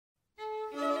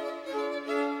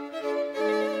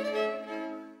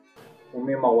Well,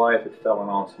 me and my wife had fallen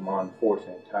on some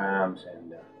unfortunate times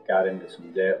and got into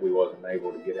some debt we wasn't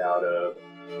able to get out of.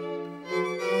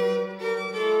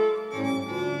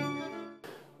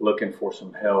 Looking for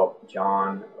some help.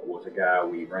 John was a guy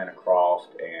we ran across,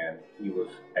 and he was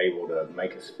able to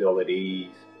make us feel at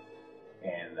ease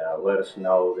and let us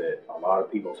know that a lot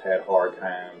of people's had hard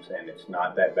times and it's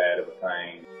not that bad of a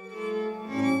thing.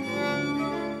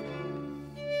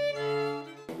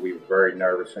 We were very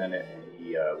nervous in it, and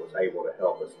he was able to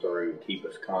help us through, keep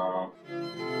us calm.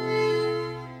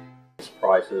 His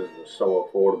prices were so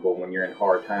affordable. When you're in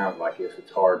hard times like this,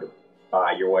 it's hard to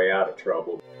buy your way out of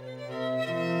trouble.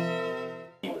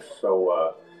 He was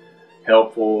so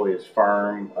helpful. His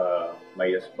firm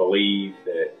made us believe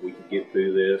that we could get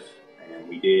through this, and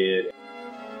we did.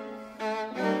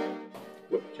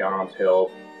 With John's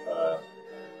help,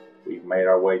 we've made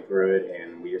our way through it,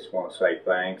 and we just want to say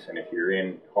thanks. And if you're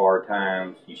in hard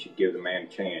times, you should give the man a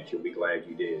chance. You'll be glad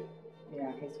you did.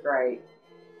 Yeah, he's great.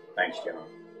 Thanks, John.